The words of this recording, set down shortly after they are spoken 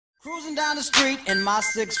Cruising down the street in my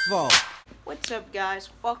 6'4". What's up,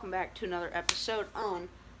 guys? Welcome back to another episode on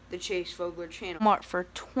the Chase Vogler channel. Marked for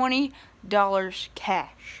 $20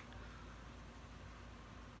 cash.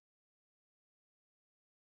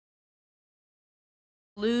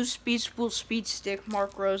 Lose Speed Spool Speed Stick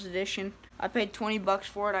Mark Rose edition. I paid 20 bucks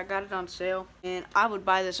for it. I got it on sale, and I would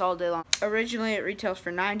buy this all day long. Originally, it retails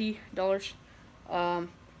for $90.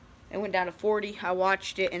 It went down to 40. I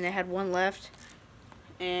watched it, and they had one left,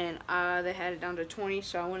 and they had it down to 20.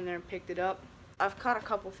 So I went in there and picked it up. I've caught a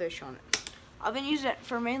couple fish on it. I've been using it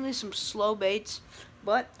for mainly some slow baits,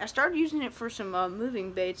 but I started using it for some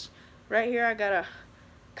moving baits. Right here, I got a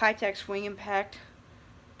Keitech Swing Impact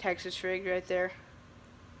Texas rig right there.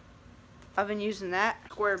 I've been using that.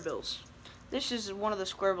 Square bills. This is one of the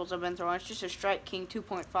square bills I've been throwing. It's just a Strike King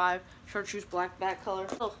 2.5 chartreuse black back color.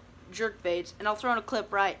 Little jerk baits, and I'll throw in a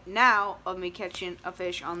clip right now of me catching a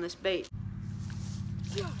fish on this bait.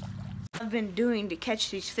 What I've been doing to catch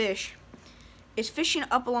these fish is fishing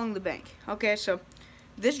up along the bank. Okay, so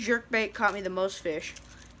this jerk bait caught me the most fish.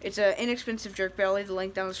 It's an inexpensive jerk bait. I'll leave the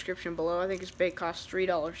link down in the description below. I think this bait costs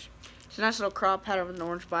 $3. It's a nice little craw pattern with an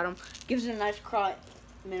orange bottom. Gives it a nice craw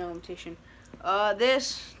minnow imitation.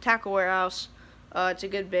 This Tackle Warehouse, it's a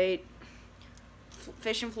good bait.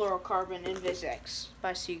 Fishing Fluorocarbon Invis-X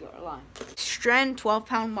by Seagull Line. Stren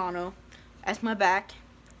 12-pound mono. That's my back.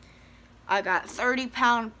 I got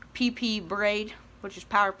 30-pound PP braid, which is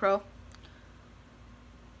Power Pro.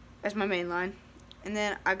 That's my main line. And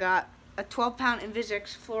then I got a 12-pound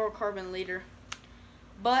Invis-X fluorocarbon leader.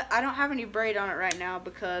 But I don't have any braid on it right now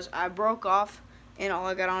because I broke off, and all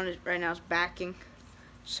I got on it right now is backing.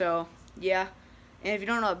 So yeah, and if you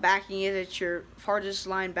don't know what backing is, it's your farthest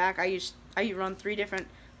line back. I run 3 different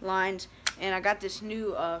lines, and I got this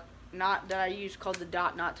new knot that I use called the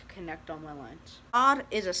dot knot to connect all my lines. Rod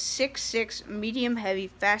is a 6'6" medium heavy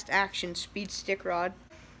fast action speed stick rod.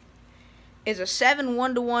 Is a 7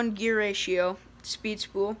 1-to-1 gear ratio speed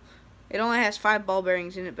spool. It only has 5 ball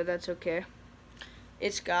bearings in it, but that's okay.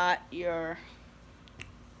 It's got your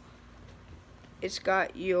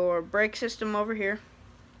brake system over here,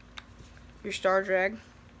 your star drag,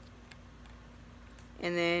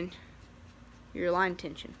 and then your line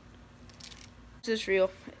tension. This reel,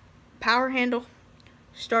 power handle,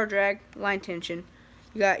 star drag, line tension.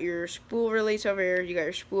 You got your spool release over here. You got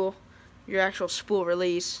your spool, your actual spool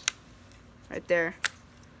release right there.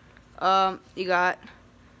 You got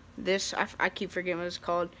this, I keep forgetting what it's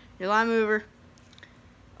called, your line mover,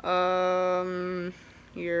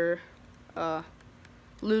 your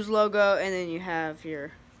Lose logo, and then you have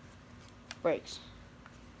your brakes.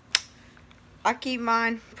 I keep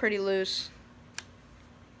mine pretty loose.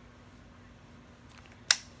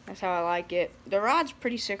 That's how I like it. The rod's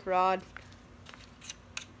pretty sick rod.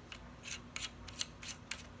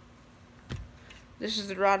 This is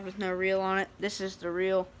the rod with no reel on it. This is the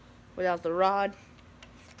reel without the rod.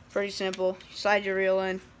 Pretty simple. You slide your reel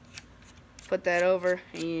in, put that over,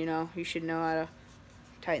 and you should know how to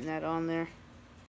tighten that on there.